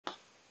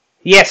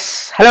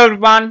Yes, hello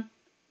everyone.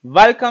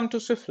 Welcome to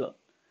Swiflearn,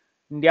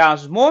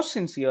 India's most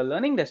sincere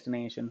learning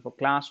destination for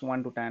class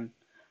 1 to 10.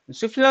 In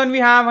Swiflearn, we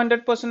have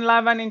 100%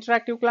 live and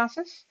interactive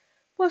classes.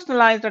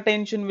 Personalized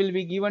attention will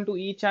be given to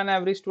each and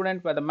every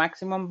student where the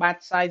maximum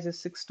batch size is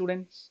 6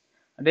 students.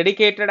 A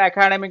dedicated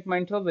academic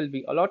mentor will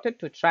be allotted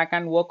to track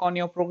and work on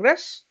your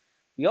progress.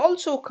 We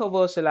also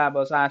cover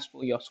syllabus as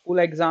per your school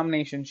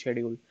examination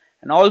schedule,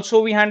 and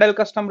also we handle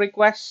custom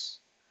requests.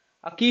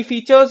 Our key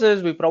features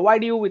is we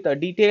provide you with a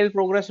detailed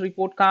progress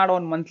report card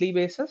on monthly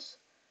basis.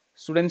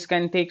 Students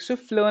can take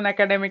Swift Learn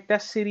academic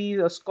test series,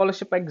 a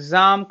scholarship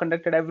exam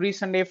conducted every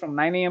Sunday from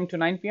 9 a.m. to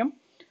 9 p.m.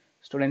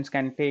 Students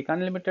can take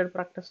unlimited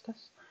practice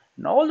tests.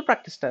 And all the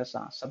practice tests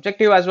are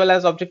subjective as well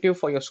as objective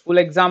for your school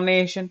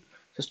examination.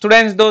 So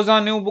students, those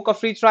are new book of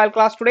free trial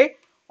class today.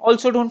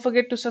 Also, don't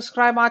forget to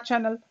subscribe our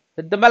channel,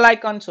 hit the bell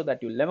icon so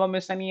that you'll never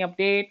miss any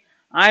update.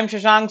 I'm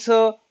Shashank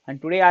Sir, and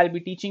today I'll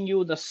be teaching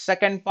you the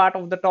second part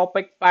of the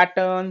topic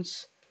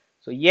patterns.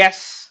 So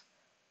yes,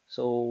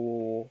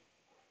 so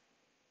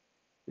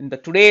in the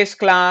today's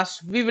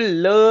class, we will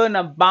learn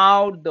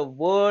about the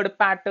word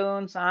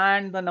patterns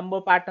and the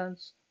number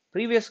patterns.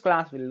 Previous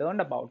class, we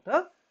learned about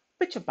the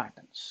picture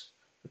patterns.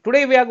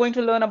 Today, we are going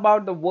to learn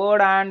about the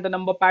word and the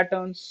number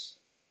patterns.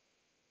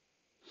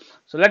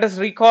 So let us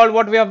recall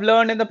what we have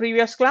learned in the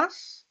previous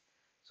class.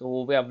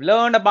 So we have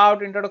learned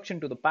about introduction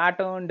to the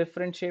pattern,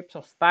 different shapes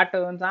of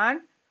patterns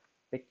and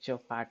picture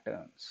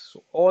patterns.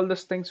 So all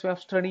these things we have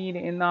studied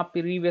in our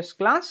previous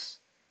class.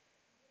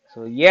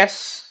 So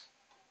yes,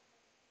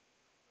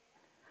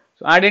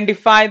 so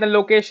identify the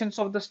locations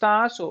of the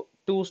stars. So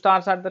two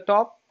stars at the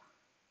top.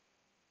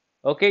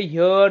 Okay,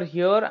 here,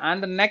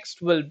 and the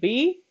next will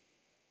be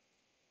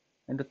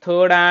in the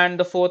third and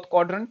the fourth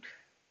quadrant.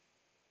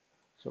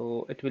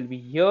 So it will be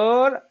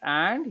here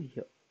and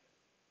here.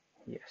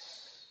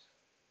 Yes,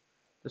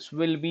 this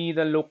will be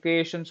the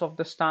locations of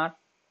the star.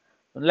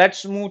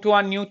 Let's move to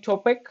our new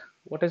topic.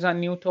 What is our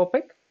new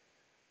topic?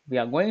 We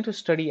are going to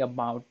study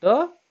about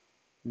the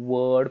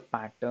word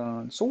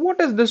patterns. So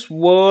what is this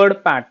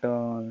word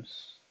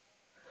patterns?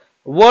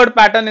 Word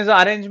pattern is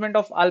an arrangement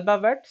of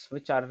alphabets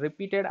which are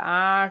repeated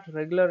at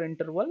regular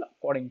interval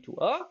according to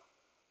a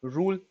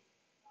rule.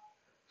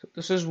 So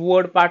this is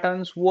word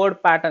patterns.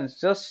 Word patterns,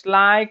 just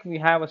like we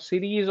have a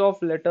series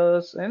of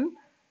letters in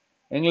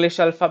English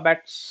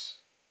alphabets.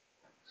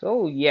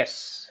 So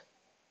yes,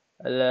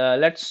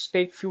 let's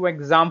take few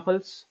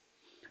examples.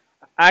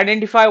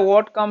 Identify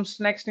what comes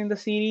next in the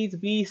series.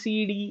 B,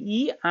 C, D,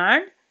 E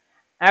and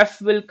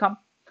F will come.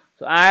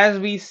 So as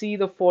we see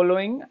the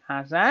following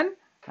as an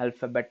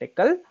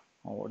alphabetical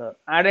order.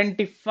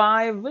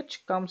 Identify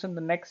which comes in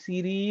the next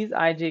series.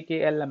 I, J,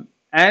 K, L, M,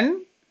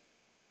 N,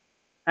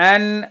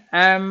 N,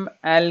 M,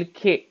 L,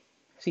 K.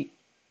 See,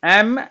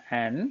 M,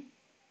 N,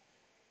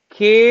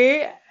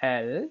 K,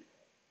 L.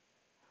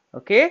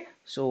 Okay,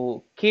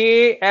 so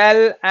K,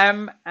 L,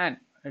 M, N.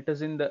 It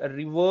is in the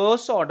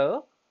reverse order.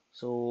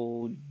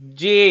 So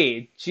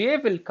J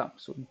will come.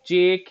 So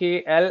J,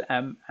 K, L,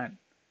 M, N.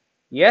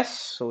 Yes,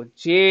 so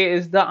J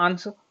is the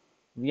answer.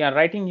 We are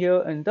writing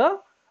here in the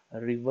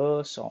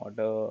reverse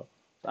order.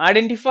 So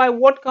identify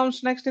what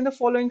comes next in the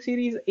following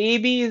series.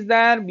 AB is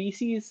there,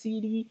 BC is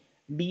CD,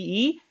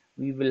 DE.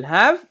 We will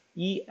have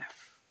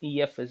EF.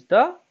 EF is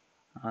the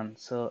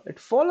answer. It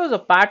follows a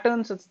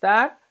pattern such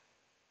that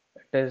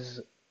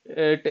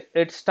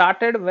it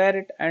started where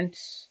it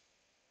ends.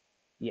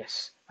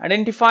 Yes.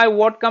 Identify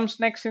what comes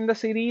next in the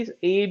series.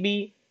 A,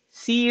 B,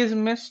 C is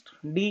missed.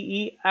 D,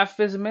 E, F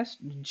is missed.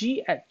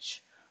 G,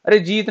 H. अरे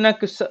जी इतना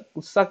गुस्सा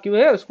गुस्सा क्यों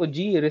है उसको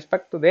जी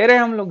respect तो दे रहे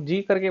हैं हम लोग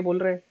जी करके बोल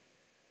रहे हैं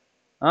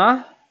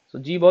हाँ तो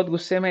जी बहुत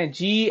गुस्से में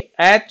जी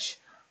एच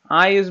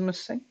आई इज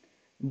मिसिंग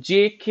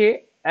जे के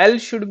L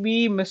should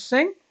be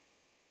missing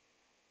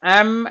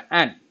M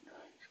N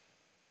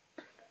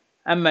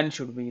M N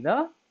should be the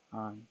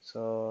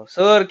answer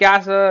sir क्या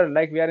sir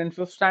like we are in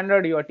fifth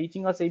standard you are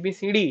teaching us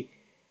ABCD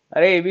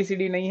अरे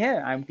एबीसीडी नहीं है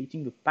I am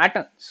teaching you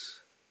patterns.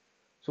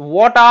 So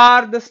what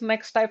are this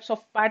next types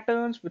of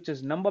patterns, which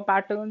is number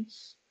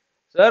patterns?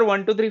 Sir,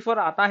 1, 2, 3, 4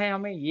 आता है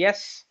हमें. Yes,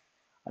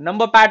 a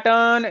number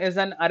pattern is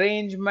an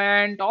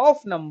arrangement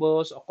of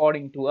numbers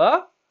according to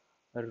a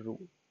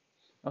rule.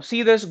 Now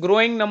see this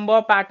growing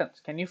number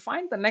patterns. Can you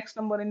find the next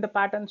number in the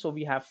pattern? So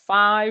we have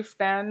 5,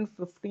 10,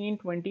 15,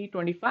 20,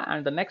 25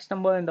 and the next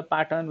number in the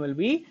pattern will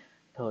be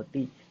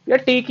 30. We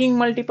are taking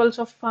multiples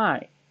of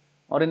 5,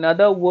 or in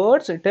other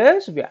words it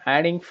is we are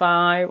adding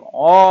 5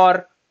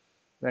 or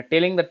we are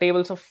telling the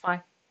tables of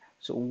 5.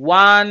 So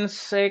 1,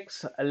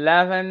 6,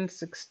 11,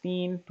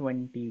 16,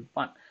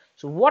 21.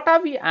 So what are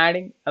we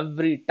adding?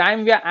 Every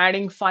time we are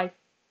adding 5.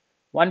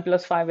 1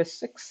 plus 5 is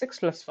 6, 6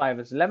 plus 5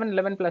 is 11,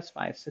 11 plus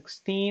 5 is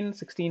 16,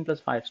 16 plus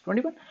 5 is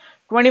 21,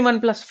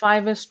 21 plus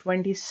 5 is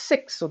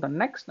 26. So the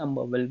next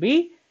number will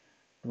be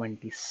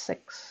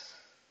 26.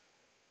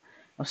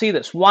 Now see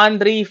this 1,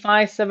 3,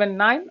 5, 7,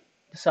 9.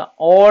 These are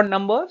odd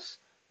numbers.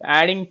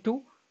 Adding 2.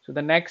 So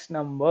the next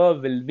number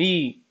will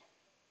be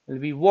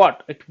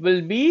what? It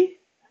will be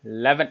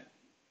 11.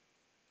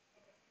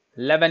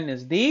 11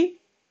 is the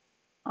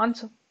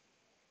answer.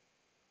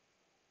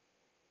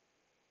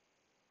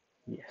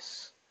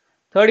 Yes.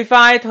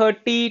 35,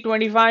 30,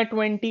 25,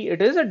 20.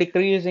 It is a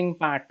decreasing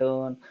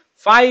pattern.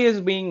 5 is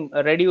being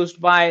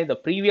reduced by the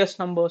previous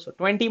number. So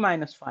 20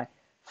 minus 5.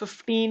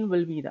 15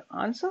 will be the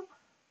answer.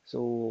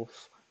 So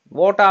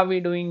what are we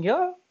doing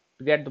here?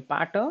 To get the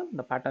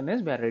pattern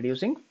is we are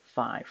reducing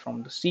 5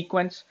 from the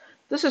sequence.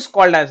 This is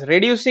called as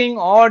reducing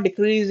or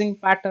decreasing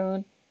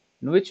pattern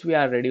in which we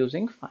are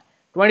reducing 5.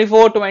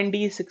 24,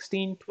 20,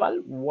 16,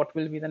 12. What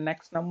will be the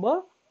next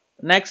number?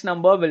 The next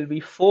number will be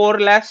 4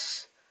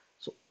 less.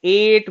 So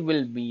 8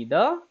 will be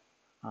the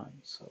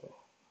answer.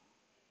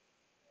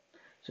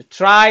 So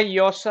try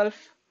yourself.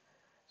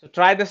 So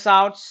try this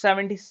out.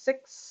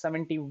 76,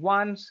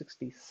 71,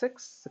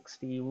 66,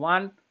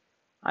 61.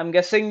 I'm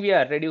guessing we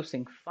are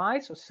reducing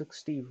 5. So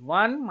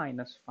 61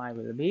 minus 5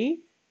 will be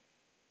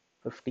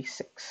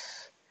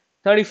 56.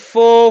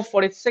 34,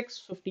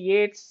 46,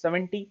 58,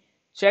 70.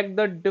 Check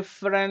the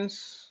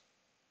difference.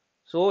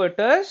 So it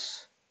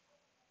is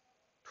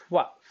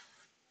 12.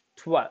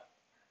 12.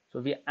 So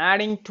we are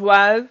adding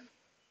 12.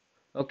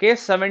 Okay,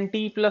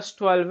 70 plus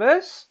 12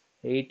 is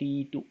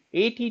 82.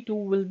 82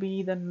 will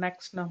be the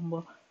next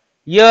number.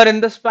 Here in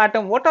this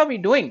pattern, what are we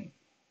doing?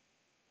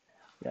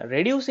 We are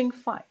reducing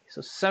 5.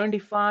 So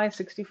 75,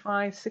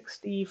 65,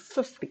 60,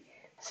 50.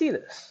 See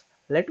this.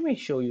 Let me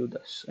show you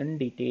this in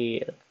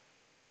detail.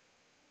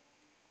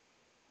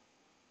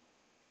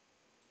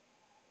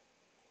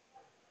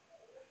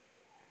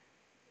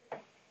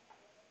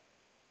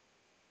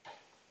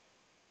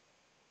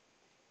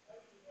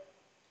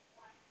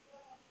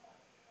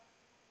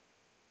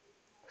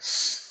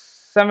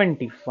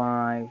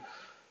 Seventy-five,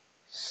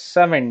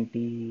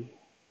 70,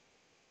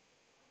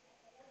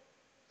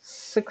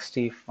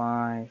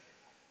 65,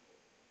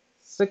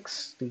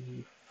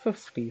 60,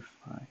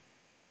 55.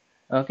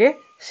 Okay,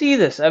 see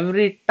this,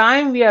 every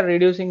time we are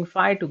reducing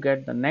 5 to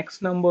get the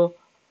next number.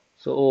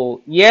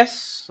 So yes,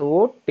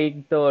 so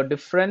take the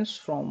difference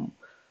from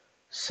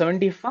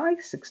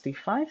 75,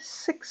 65,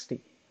 60.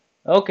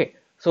 Okay,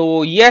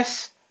 so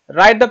yes,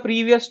 write the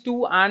previous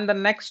two and the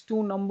next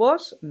two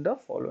numbers in the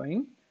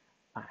following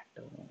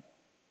pattern.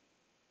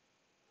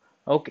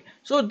 Okay,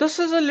 so this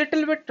is a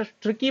little bit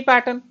tricky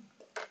pattern.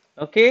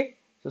 Okay,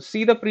 so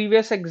see the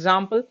previous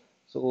example.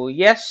 So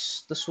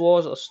yes, this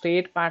was a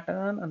straight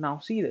pattern, and now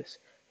see this.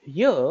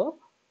 Here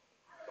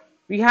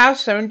we have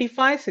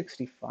 75,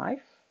 65.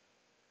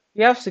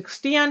 We have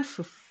 60 and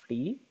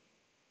 50.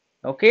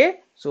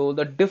 Okay, so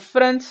the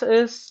difference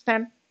is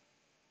 10.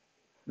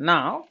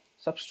 Now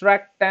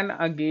subtract 10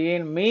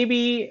 again.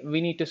 Maybe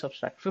we need to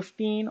subtract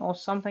 15 or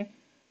something.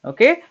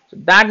 Okay, so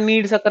that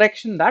needs a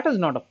correction. That is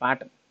not a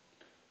pattern,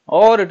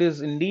 or it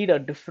is indeed a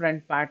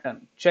different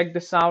pattern. Check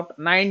this out.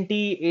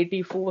 90,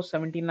 84,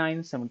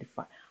 79,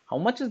 75. How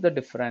much is the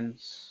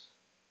difference?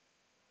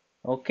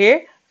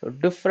 Okay, so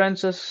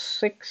difference is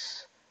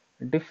 6,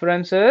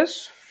 difference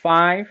is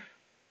 5,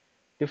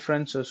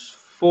 difference is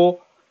 4.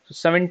 So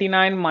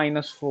 79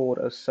 minus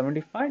 4 is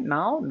 75.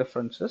 Now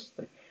difference is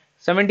 3.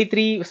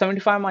 73,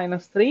 75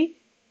 minus 3,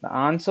 the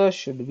answer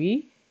should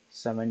be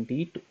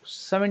 72.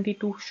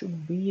 72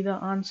 should be the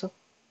answer.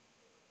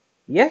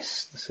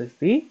 Yes, this is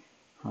the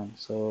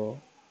answer.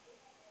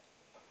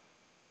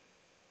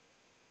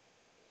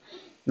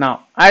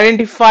 Now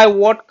identify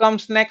what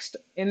comes next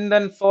in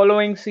the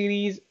following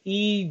series: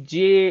 E,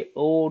 J,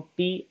 O,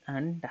 T,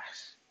 and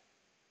dash.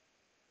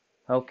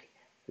 Okay,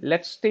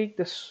 let's take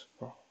this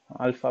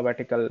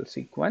alphabetical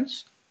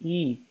sequence: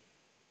 E,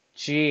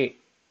 J,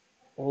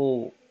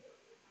 O,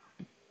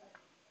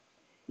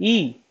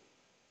 E,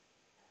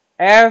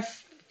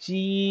 F,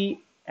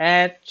 G,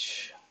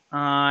 H,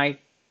 I,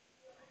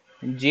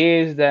 J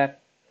is there,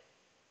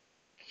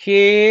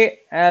 K,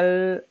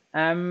 L,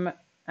 M,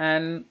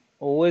 N,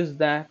 O is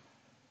there,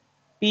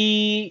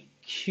 P,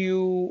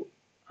 Q,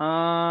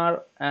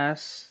 R,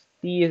 S,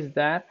 T is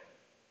there,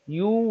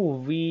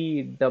 U,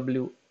 V,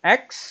 W,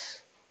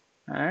 X,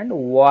 and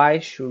Y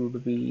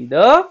should be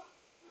the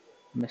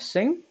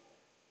missing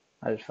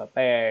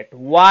alphabet.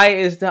 Y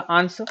is the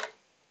answer.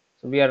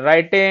 So we are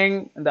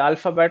writing the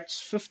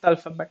alphabets, fifth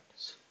alphabet.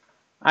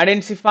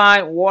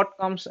 Identify what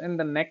comes in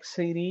the next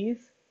series.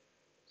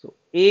 So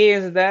A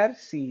is there,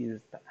 C is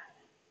there,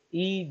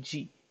 E,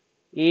 G.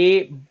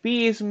 A,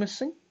 B is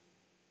missing,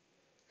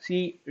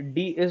 C,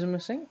 D is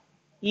missing,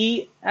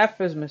 E, F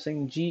is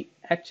missing, G,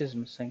 H is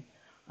missing,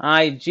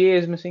 I, J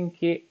is missing,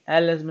 K,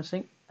 L is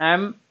missing,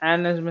 M,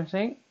 N is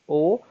missing,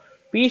 O,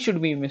 P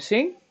should be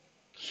missing,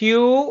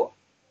 Q,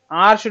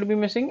 R should be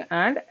missing,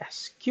 and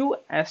S, Q,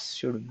 S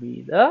should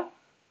be the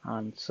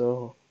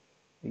answer.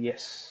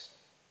 Yes.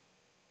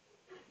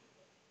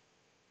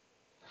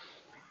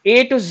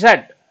 A to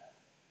Z,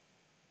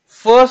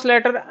 first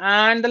letter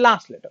and the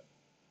last letter.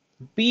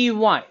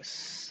 BY,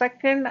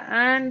 second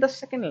and the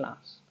second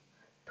last.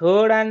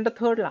 Third and the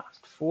third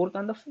last. Fourth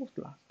and the fourth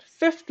last.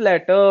 Fifth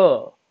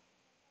letter,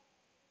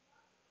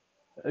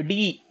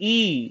 D,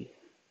 E.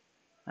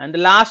 And the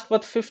last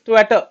but fifth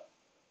letter.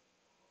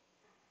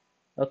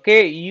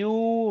 Okay,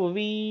 U,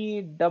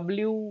 V,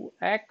 W,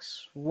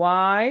 X,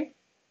 Y,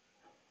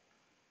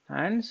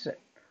 and Z.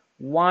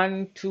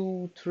 One,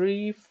 two,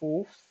 three,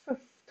 four, fifth.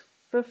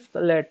 Fifth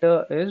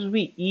letter is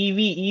V.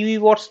 EV.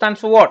 EV what stands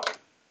for what?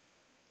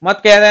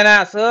 मत कह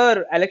देना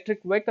sir.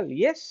 Electric vehicle.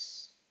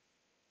 Yes.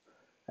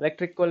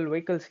 Electrical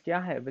vehicles क्या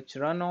है? Which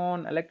run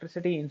on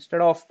electricity instead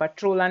of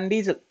petrol and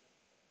diesel.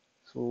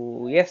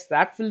 So yes,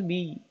 that will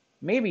be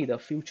maybe the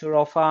future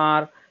of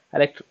our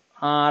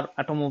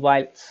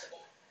automobiles.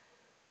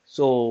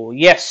 So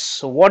yes,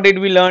 so what did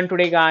we learn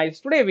today, guys?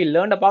 Today we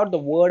learned about the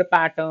word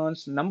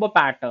patterns, number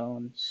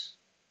patterns.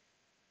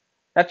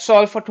 That's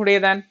all for today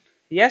then.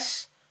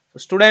 Yes. So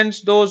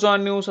students, those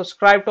on new,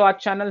 subscribe to our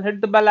channel, hit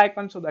the bell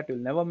icon so that you'll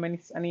never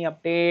miss any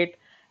update.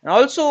 And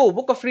also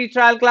book a free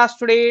trial class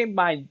today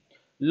by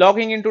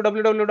logging into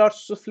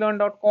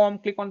www.swiflearn.com.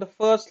 Click on the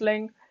first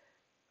link,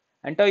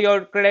 enter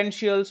your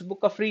credentials, book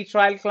a free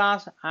trial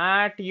class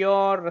at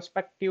your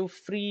respective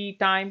free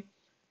time.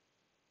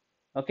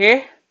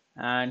 Okay,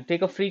 and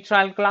take a free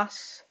trial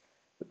class.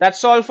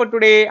 That's all for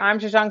today. I'm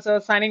Shashank Sir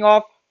signing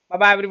off. Bye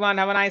bye everyone.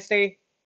 Have a nice day.